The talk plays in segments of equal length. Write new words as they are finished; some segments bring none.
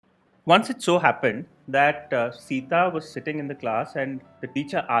Once it so happened that Sita was sitting in the class and the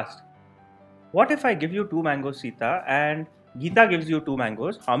teacher asked, "What if I give you two mangoes, Sita, and Geeta gives you two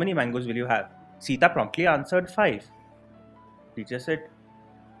mangoes? How many mangoes will you have?" Sita promptly answered, "Five." Teacher said,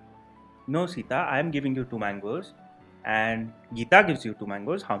 "No, Sita, I am giving you two mangoes, and Geeta gives you two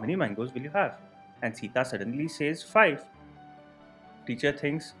mangoes. How many mangoes will you have?" And Sita suddenly says, "Five." Teacher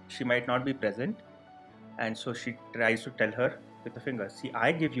thinks she might not be present, and so she tries to tell her with a finger, "See, I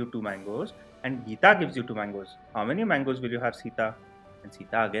give you two mangoes, and Geeta gives you two mangoes. How many mangoes will you have, Sita?" And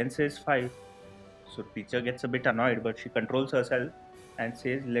Sita again says, "Five." So teacher gets a bit annoyed, but she controls herself and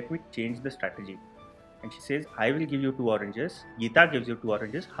says, "Let me change the strategy." And she says, "I will give you two oranges. Geeta gives you two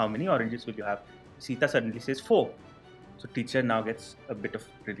oranges. How many oranges will you have?" Sita suddenly says, "Four." So teacher now gets a bit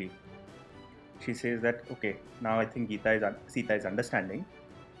of relief. She says that, "Okay, now I think Sita is understanding.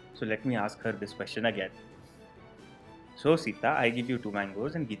 So let me ask her this question again. So Sita, I give you two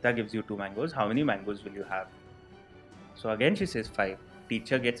mangoes and Geeta gives you two mangoes. How many mangoes will you have?" So again she says five.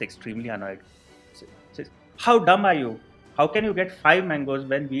 Teacher gets extremely annoyed. Says, "How dumb are you? How can you get five mangoes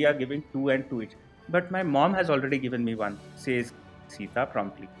when we are giving two and two each?" "But my mom has already given me one," says Sita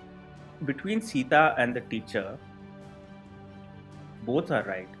promptly. Between Sita and the teacher, both are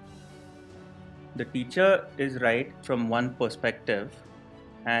right. The teacher is right from one perspective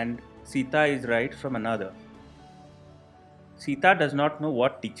and Sita is right from another. Sita does not know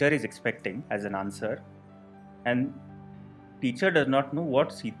what teacher is expecting as an answer, and teacher does not know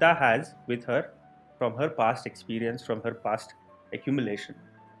what Sita has with her from her past experience, from her past accumulation.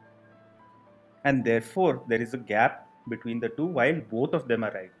 And therefore, there is a gap between the two while both of them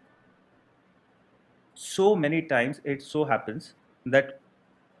are right. So many times it so happens that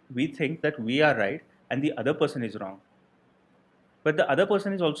we think that we are right and the other person is wrong. But the other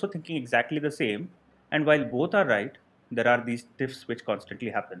person is also thinking exactly the same. And while both are right, there are these tiffs which constantly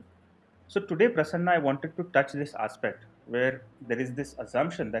happen. So today, Prasanna, I wanted to touch this aspect where there is this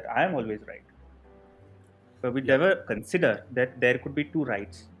assumption that I am always right. But we Yeah. never consider that there could be two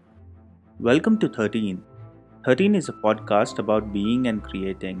rights. Welcome to 13. 13 is a podcast about being and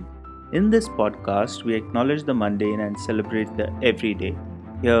creating. In this podcast, we acknowledge the mundane and celebrate the everyday.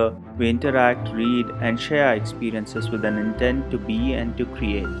 Here, we interact, read, and share our experiences with an intent to be and to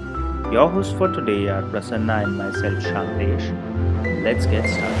create. Your hosts for today are Prasanna and myself, Shantesh. Let's get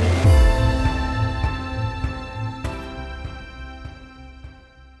started.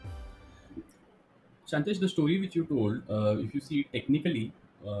 Shantesh, the story which you told, if you see technically,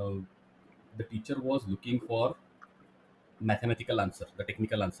 uh, the teacher was looking for mathematical answer, the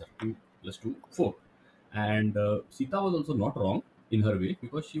technical answer, 2 plus 2, 4. And Sita was also not wrong in her way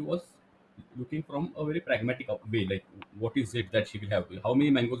because she was looking from a very pragmatic way, like what is it that she will have? How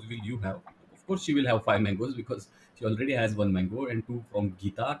many mangoes will you have? Of course, she will have five mangoes because she already has one mango, and two from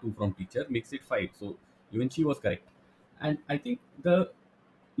Gita, two from teacher makes it five. So even she was correct. And I think the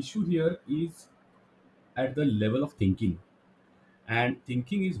issue here is at the level of thinking, and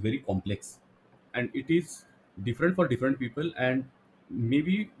thinking is very complex, and it is different for different people, and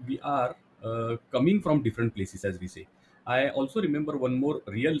maybe we are coming from different places, as we say. I also remember one more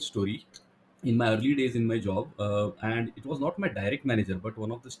real story in my early days in my job, and it was not my direct manager but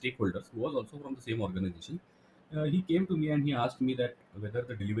one of the stakeholders who was also from the same organization. He came to me and he asked me that whether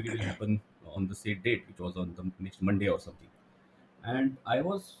the delivery will happen on the said date, which was on the next Monday or something. And I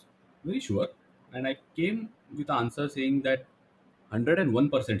was very sure, and I came with the answer saying that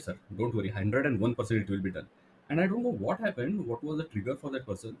 101%, sir, don't worry, 101% it will be done. And I don't know what happened, what was the trigger for that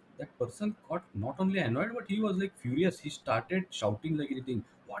person. That person got not only annoyed, but he was like furious. He started shouting like anything.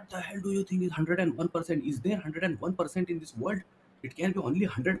 "What the hell do you think is 101%? Is there 101% in this world? It can be only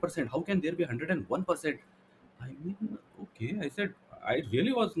 100%. How can there be 101%?" I mean, okay. I said, I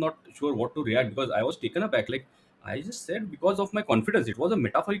really was not sure what to react because I was taken aback. Like, I just said because of my confidence. It was a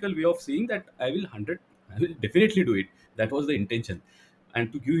metaphorical way of saying that I will definitely do it. That was the intention.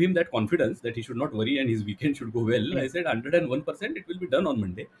 And to give him that confidence that he should not worry and his weekend should go well, I said 101% it will be done on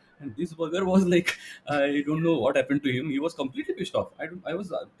Monday. And this burger was like, I don't know what happened to him. He was completely pissed off. I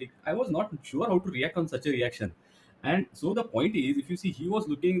was not sure how to react on such a reaction. And so the point is, if you see, he was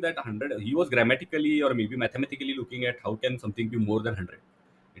looking that 100, he was grammatically or maybe mathematically looking at how can something be more than 100.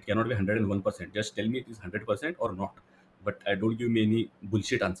 It cannot be 101%. Just tell me it is 100% or not. But don't give me any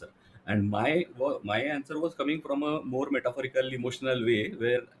bullshit answer. And my answer was coming from a more metaphorical, emotional way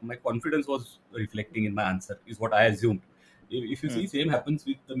where my confidence was reflecting in my answer, is what I assumed. If you Hmm. see, same happens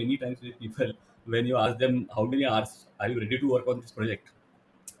with the many times with people when you ask them how many hours are you ready to work on this project.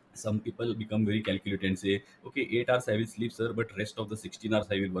 Some people become very calculated and say, okay, 8 hours I will sleep, sir, but rest of the 16 hours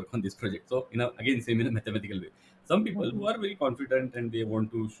I will work on this project. So again, same in a mathematical way. Some people who are very confident and they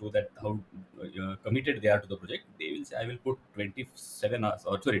want to show that how committed they are to the project, they will say, I will put 27 hours,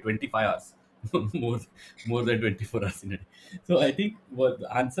 or sorry, 25 hours, more, more than 24 hours in a day. So I think what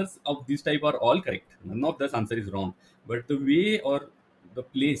the answers of this type are all correct. None of this answer is wrong. But the way or the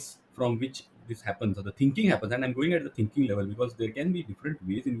place from which this happens or the thinking happens, and I'm going at the thinking level because there can be different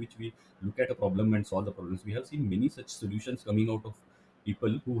ways in which we look at a problem and solve the problems. We have seen many such solutions coming out of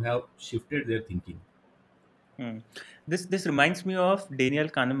people who have shifted their thinking. Hmm. This reminds me of Daniel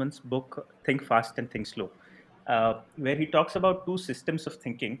Kahneman's book Think Fast and Think Slow, where he talks about two systems of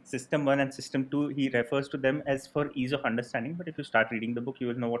thinking, System One and System Two. He refers to them as for ease of understanding. But if you start reading the book, you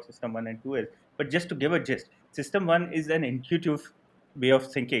will know what System One and Two is. But just to give a gist, System One is an intuitive way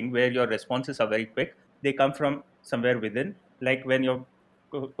of thinking where your responses are very quick. They come from somewhere within, like when your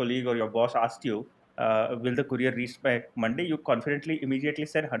colleague or your boss asked you, "Will the courier reach by Monday?" You confidently immediately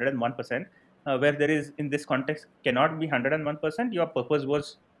said 101%, where there is in this context cannot be 101%. Your purpose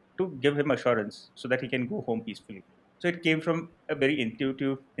was to give him assurance so that he can go home peacefully. So it came from a very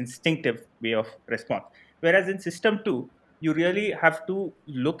intuitive, instinctive way of response. Whereas in system 2, you really have to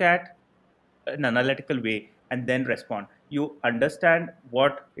look at an analytical way and then respond. You understand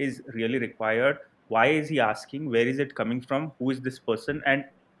what is really required, why is he asking, where is it coming from, who is this person. And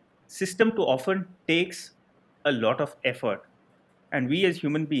system 2 often takes a lot of effort, and we as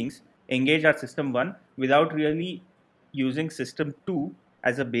human beings engage our system 1 without really using system 2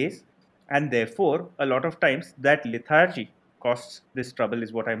 as a base, and therefore a lot of times that lethargy costs this trouble,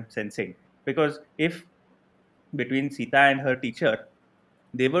 is what I'm sensing. Because if between Sita and her teacher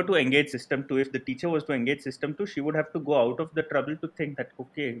they were to engage system 2, if the teacher was to engage system 2, she would have to go out of the trouble to think that,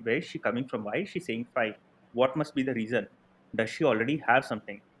 okay, where is she coming from, why is she saying 5, what must be the reason, does she already have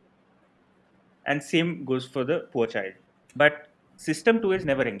something? And same goes for the poor child. But system 2 is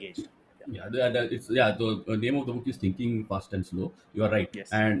never engaged. Yeah, it's the name of the book is Thinking Fast and Slow. You are right, Yes.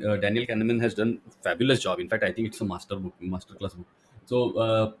 and Daniel Kahneman has done fabulous job. In fact, I think it's a master book, master class book.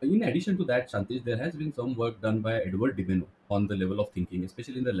 So, in addition to that, Shantish, there has been some work done by Edward Dimeno on the level of thinking,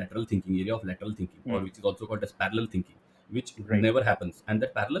 especially in the lateral thinking area of lateral thinking, or Hmm. which is also called as parallel thinking, which Right. never happens. And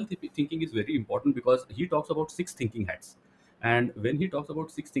that parallel thinking is very important because he talks about six thinking hats. And when he talks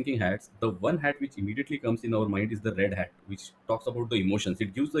about six thinking hats, the one hat which immediately comes in our mind is the red hat, which talks about the emotions.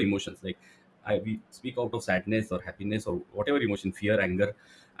 It gives the emotions like we speak out of sadness or happiness or whatever emotion, fear, anger.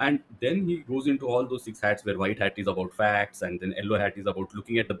 And then he goes into all those six hats where white hat is about facts, and then yellow hat is about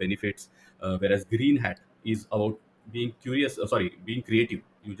looking at the benefits, whereas green hat is about being curious, being creative.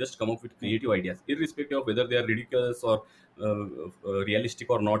 You just come up with Hmm. creative ideas, irrespective of whether they are ridiculous or realistic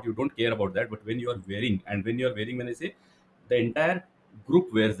or not. You don't care about that. But when you are wearing, and when you are wearing, when I say the entire group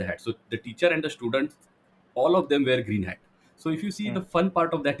wears the hat. So the teacher and the students, all of them wear green hat. So if you see, Hmm. the fun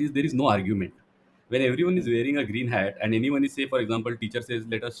part of that is there is no argument. When everyone is Hmm. wearing a green hat and anyone is, say, for example, teacher says,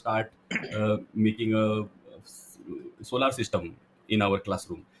 let us start making a solar system in our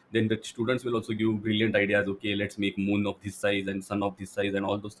classroom. Then the students will also give brilliant ideas. Okay, let's make moon of this size and sun of this size and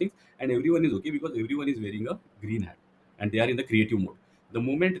all those things. And everyone is okay because everyone is wearing a green hat and they are in the creative mode. The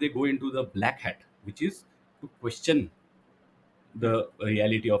moment they go into the black hat, which is to question Hmm. the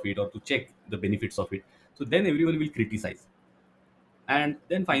reality of it or to check the benefits of it, so then everyone will criticize. And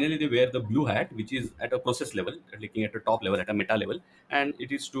then Hmm. finally they wear the blue hat, which is at a process level, looking at a top level, at a meta level, and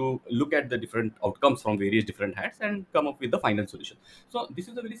it is to look at the different outcomes from various different hats and come up with the final solution. So this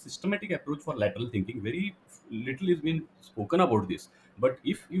is a very systematic approach for lateral thinking. Very little is been spoken about this, but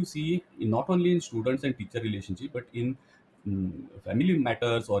if you see, not only in students and teacher relationship, but in family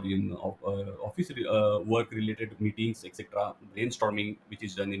matters or in office work related meetings, etc., brainstorming, which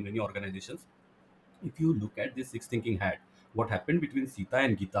is done in many organizations. If you look at this six thinking hat, what happened between Sita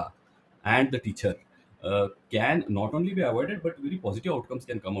and Gita and the teacher can not only be avoided, but very positive outcomes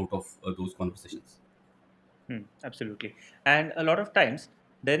can come out of those conversations. Absolutely. And a lot of times,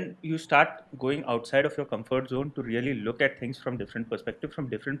 then you start going outside of your comfort zone to really look at things from different perspective, from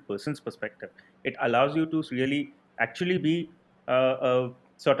different person's perspective. It allows you to really actually be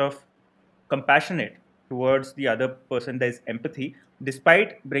sort of compassionate towards the other person. There's empathy,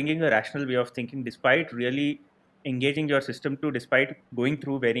 despite bringing a rational way of thinking, despite really engaging your system to, despite going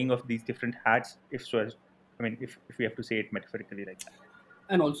through wearing of these different hats. If so, I mean, if we have to say it metaphorically like that.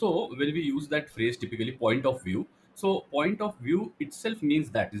 And also, when we use that phrase, typically point of view, so point of view itself means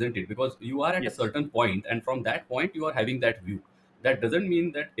that, isn't it? Because you are at a Yes. certain point, and from that point, you are having that view. That doesn't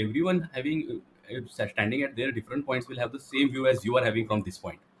mean that everyone having standing at their different points will have the same view as you are having from this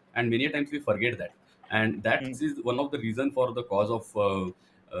point. And many a times we forget that, and that Mm. is one of the reason for the cause of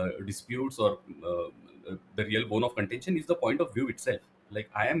disputes or the real bone of contention is the point of view itself. Like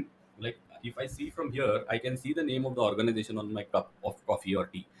I am, like if I see from here, I can see the name of the organization on my cup of coffee or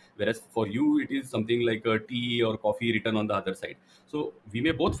tea. Whereas for you, it is something like a tea or coffee written on the other side. So we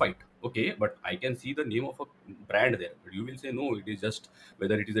may both fight, okay, but I can see the name of a brand there. But you will say no, it is just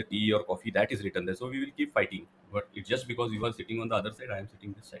whether it is a tea or coffee that is written there. So we will keep fighting. But it's just because you are sitting on the other side, I am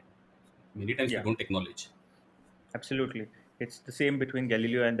sitting this side. Many times we Yeah. don't acknowledge. Absolutely. It's the same between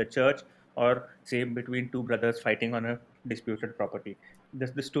Galileo and the church, or same between two brothers fighting on a disputed property.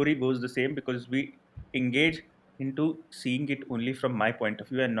 The story goes the same because we engage into seeing it only from my point of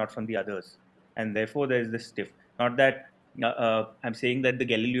view and not from the others. And therefore, there is this stiff. Not that I'm saying that the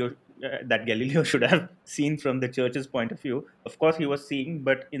Galileo should have seen from the church's point of view. Of course, he was seeing,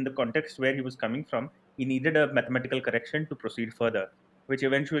 but in the context where he was coming from, he needed a mathematical correction to proceed further, which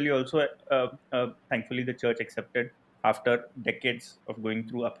eventually also, thankfully, the church accepted after decades of going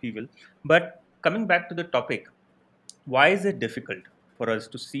through upheaval. But coming back to the topic, why is it difficult for us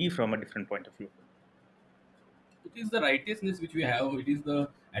to see from a different point of view? It is the righteousness which we have. It is the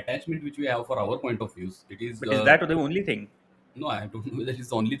attachment which we have for our point of views. It is But is that the only thing? no, I don't know that is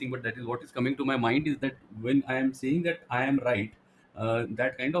the only thing, but that is what is coming to my mind is that when I am saying that I am right,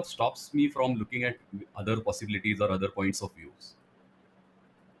 that kind of stops me from looking at other possibilities or other points of views.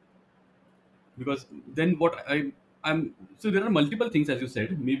 Because then what I'm so there are multiple things as you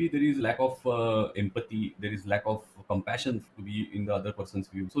said. Maybe there is lack of empathy, there is lack of compassion to be in the other person's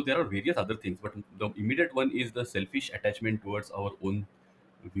view. So there are various other things, but the immediate one is the selfish attachment towards our own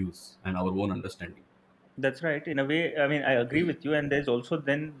views and our own understanding. That's right. In a way, I mean, I agree with you. And there's also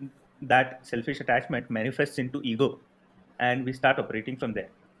then that selfish attachment manifests into ego, and we start operating from there.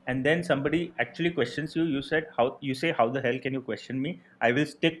 And then somebody actually questions you. You say, how the hell can you question me? I will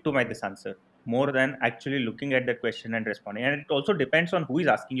stick to my this answer more than actually looking at that question and responding. And it also depends on who is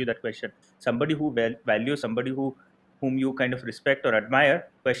asking you that question. Somebody who values, somebody whom you kind of respect or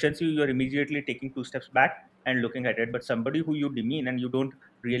admire questions you, you're immediately taking two steps back and looking at it. But somebody who you demean and you don't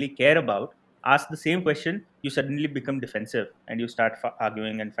really care about ask the same question, you suddenly become defensive and you start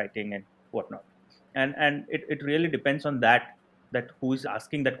arguing and fighting and whatnot. And it really depends on that who is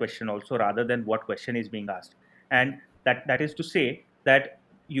asking that question also, rather than what question is being asked. And that is to say that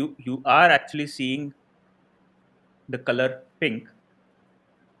you are actually seeing the color pink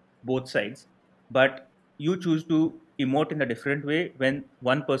both sides, but you choose to emote in a different way when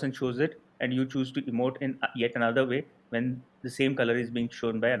one person shows it, and you choose to emote in yet another way when the same color is being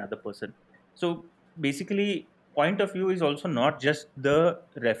shown by another person. So basically, point of view is also not just the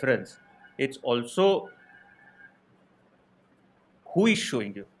reference, it's also who is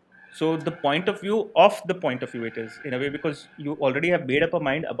showing you. So the point of view of the point of view it is, in a way, because you already have made up a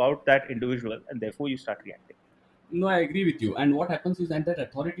mind about that individual and therefore you start reacting. No, I agree with you. And what happens is that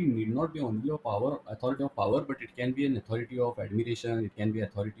authority need not be only a authority of power, but it can be an authority of admiration. It can be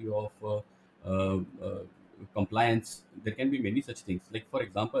authority of compliance. There can be many such things. Like for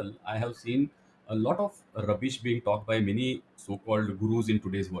example, I have seen a lot of rubbish being talked by many so-called gurus in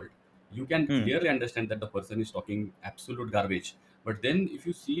today's world. You can Hmm. clearly understand that the person is talking absolute garbage. But then if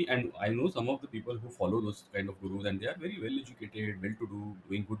you see, and I know some of the people who follow those kind of gurus, and they are very well educated, well to do,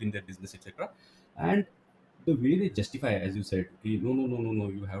 doing good in their business, etc. And the way they justify, as you said, okay, no, no, no, no, no,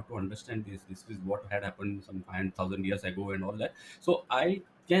 you have to understand this. This is what had happened some 5,000 years ago, and all that. So I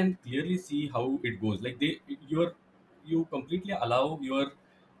can clearly see how it goes. Like you completely allow your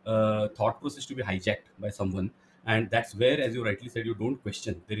thought process to be hijacked by someone, and that's where, as you rightly said, you don't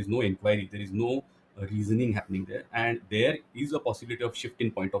question. There is no inquiry. There is no reasoning happening there, and there is a possibility of shift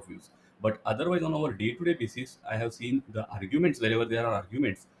in point of views. But otherwise, on our day-to-day basis, I have seen the arguments wherever there are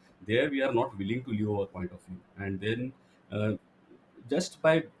arguments there we are not willing to leave our point of view, and then uh, just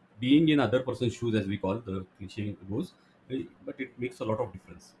by being in other person's shoes, as we call the cliche goes, but it makes a lot of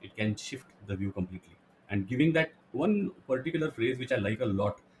difference. It can shift the view completely. And giving that one particular phrase which I like a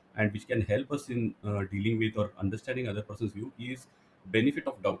lot and which can help us in dealing with or understanding other person's view is benefit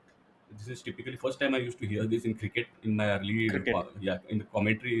of doubt. This is typically first time I used to hear this in cricket in my early Cricket. yeah, in the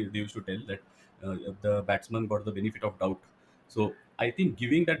commentary they used to tell that the batsman got the benefit of doubt. So I think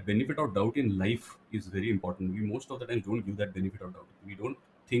giving that benefit of doubt in life is very important. We most of the time don't give that benefit of doubt. We don't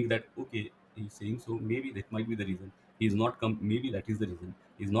think that okay, he's saying so, maybe that might be the reason. He's not come, maybe that is the reason.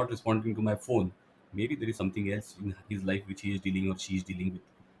 He's not responding to my phone. Maybe there is something else in his life which he is dealing or she is dealing with.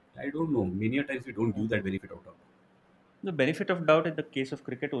 I don't know. Many a times we don't give that benefit of doubt. The benefit of doubt in the case of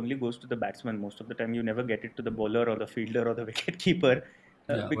cricket only goes to the batsman. Most of the time, you never get it to the bowler or the fielder or the wicket keeper,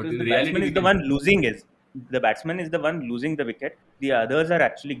 Yeah, but because in the reality batsman we is the can. one losing. Is the batsman is the one losing the wicket. The others are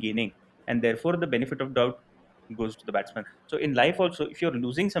actually gaining, and therefore the benefit of doubt goes to the batsman. So in life also, if you're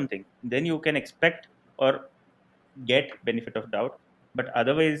losing something, then you can expect or get benefit of doubt. But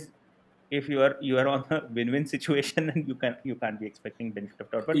otherwise, if you are on a win-win situation, and you can't be expecting benefit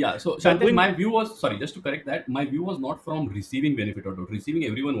of doubt. But Yeah, so Shantaj, going my view was, sorry, just to correct that, my view was not from receiving benefit out of it. Receiving,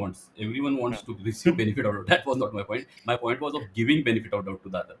 everyone wants to receive benefit out of it. That was not my point. My point was of giving benefit out of to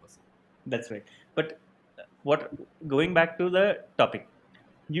the other person. That's right. But what going back to the topic,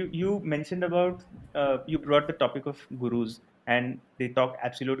 you mentioned about you brought the topic of gurus, and they talk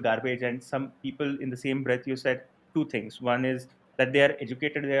absolute garbage. And some people in the same breath you said two things. One is that they are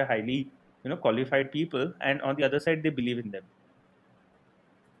educated, they are highly qualified people, and on the other side they believe in them.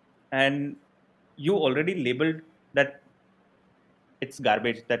 And you already labeled that it's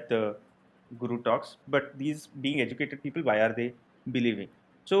garbage that the guru talks, but these being educated people, why are they believing?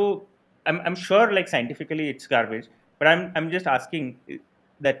 So I'm sure like scientifically it's garbage, but I'm just asking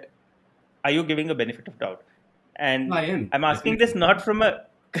that, are you giving a benefit of doubt? No, And I am I'm asking this definitely. not from a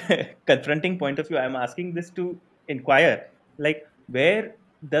confronting point of view. I'm asking this to inquire, like, where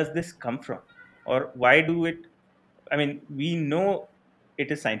does this come from, or why do it? I mean, we know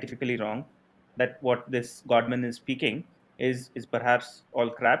it is scientifically wrong, that what this Godman is speaking is perhaps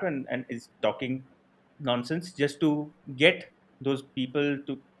all crap, and is talking nonsense just to get those people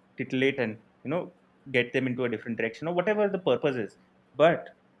to titillate and get them into a different direction, or whatever the purpose is.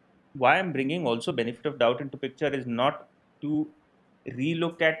 But why I'm bringing also benefit of doubt into picture is not to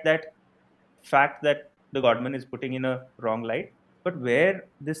relook at that fact that the Godman is putting in a wrong light, but where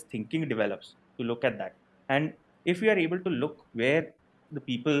this thinking develops to look at that. And if we are able to look where the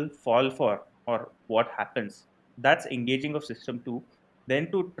people fall for or what happens, that's engaging of system two.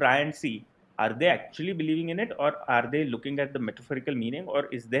 Then to try and see, are they actually believing in it, or are they looking at the metaphorical meaning, or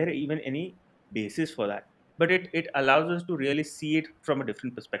is there even any basis for that? But it allows us to really see it from a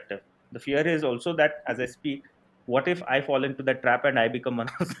different perspective. The fear is also that as I speak, what if I fall into that trap and I become one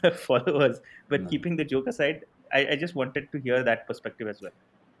of the followers? But No. keeping the joke aside, I just wanted to hear that perspective as well.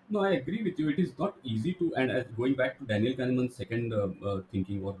 No, I agree with you. It is not easy to, and as going back to Daniel Kahneman's second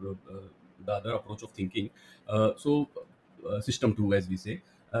thinking, or the other approach of thinking, system two, as we say,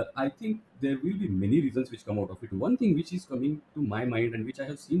 I think there will be many reasons which come out of it. One thing which is coming to my mind and which I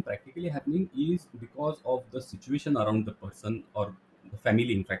have seen practically happening is because of the situation around the person or the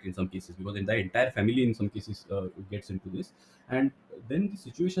family, in fact, in some cases, because the entire family in some cases gets into this. And then the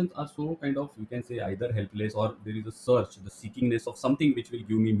situations are so kind of, you can say, either helpless, or there is a search, the seekingness of something which will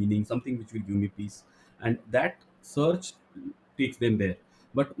give me meaning, something which will give me peace, and that search takes them there.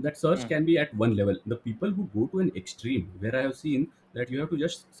 But that search Mm, can be at one level. The people who go to an extreme, where I have seen that you have to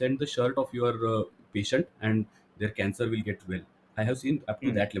just send the shirt of your patient and their cancer will get well. I have seen up to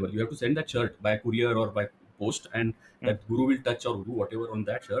mm, that level. You have to send that shirt by courier or by post, and mm, that guru will touch or do whatever on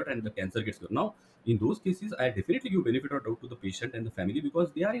that shirt, and the cancer gets well. Now, in those cases, I definitely give benefit of doubt to the patient and the family,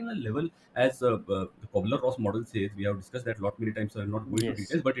 because they are in a level, as the Kobler-Ross model says. We have discussed that a lot many times, so I'm not going to yes.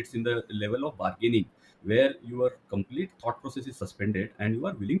 details, but it's in the level of bargaining, where your complete thought process is suspended and you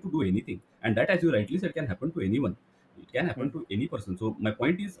are willing to do anything. And that, as you rightly said, can happen to anyone. It can happen Mm, to any person. So my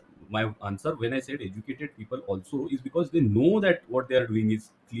point is, my answer when I said educated people also is because they know that what they are doing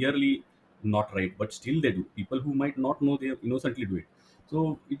is clearly not right, but still they do. People who might not know, they innocently do it.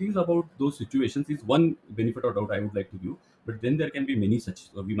 So it is about those situations is one benefit or doubt I would like to give. But then there can be many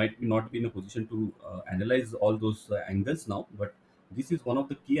such. So we might not be in a position to analyze all those angles now, but this is one of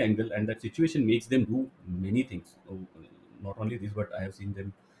the key angle, and that situation makes them do many things. So, not only this, but I have seen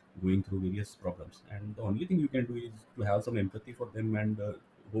them going through various problems, and the only thing you can do is to have some empathy for them and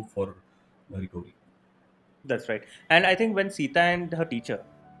hope for recovery. that's right. And I think when Sita and her teacher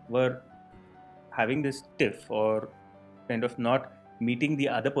were having this tiff, or kind of not meeting the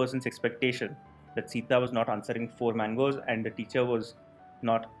other person's expectation, that Sita was not answering four mangoes and the teacher was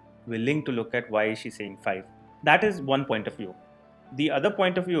not willing to look at why she's saying five. That is one point of view. The other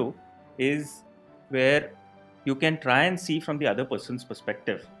point of view is where you can try and see from the other person's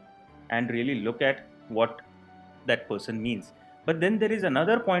perspective and really look at what that person means. But then there is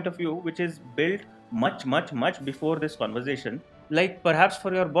another point of view which is built much, much, much before this conversation, like perhaps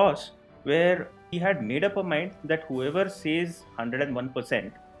for your boss, where he had made up a mind that whoever says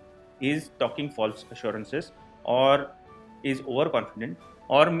 101% is talking false assurances, or is overconfident,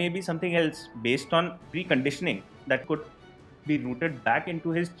 or maybe something else based on preconditioning that could be rooted back into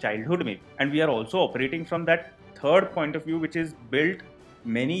his childhood, maybe. And we are also operating from that third point of view, which is built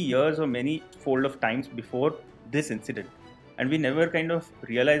many years or many fold of times before this incident. And we never kind of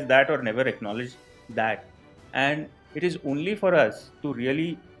realize that, or never acknowledge that. And it is only for us to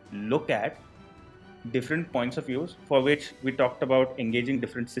really look at different points of views, for which we talked about engaging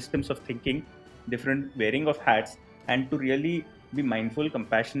different systems of thinking, different wearing of hats, and to really be mindful,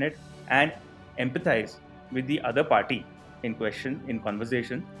 compassionate, and empathize with the other party, in question, in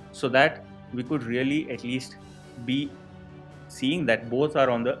conversation, so that we could really at least be seeing that both are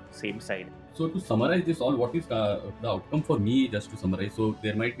on the same side. So to summarize this all, what is the outcome for me? Just to summarize, so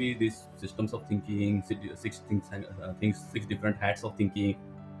there might be these systems of thinking, six different hats of thinking.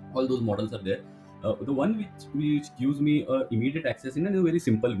 All those models are there. The one which gives me immediate access in a very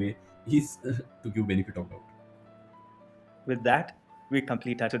simple way is to give benefit of doubt. With that, we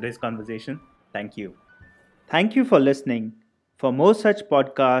complete our today's conversation. Thank you. Thank you for listening. For more such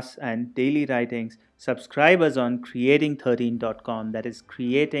podcasts and daily writings, subscribe us on creating13.com, that is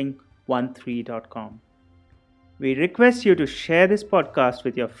creating13.com. We request you to share this podcast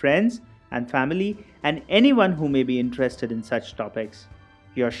with your friends and family and anyone who may be interested in such topics.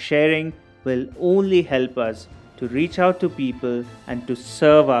 Your sharing will only help us to reach out to people and to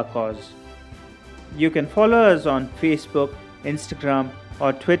serve our cause. You can follow us on Facebook, Instagram,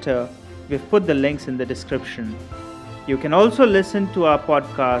 or Twitter. We've put the links in the description. You can also listen to our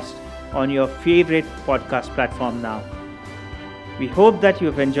podcast on your favorite podcast platform now. We hope that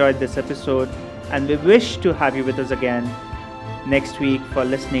you've enjoyed this episode, and we wish to have you with us again next week for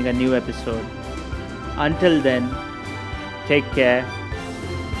listening a new episode. Until then, take care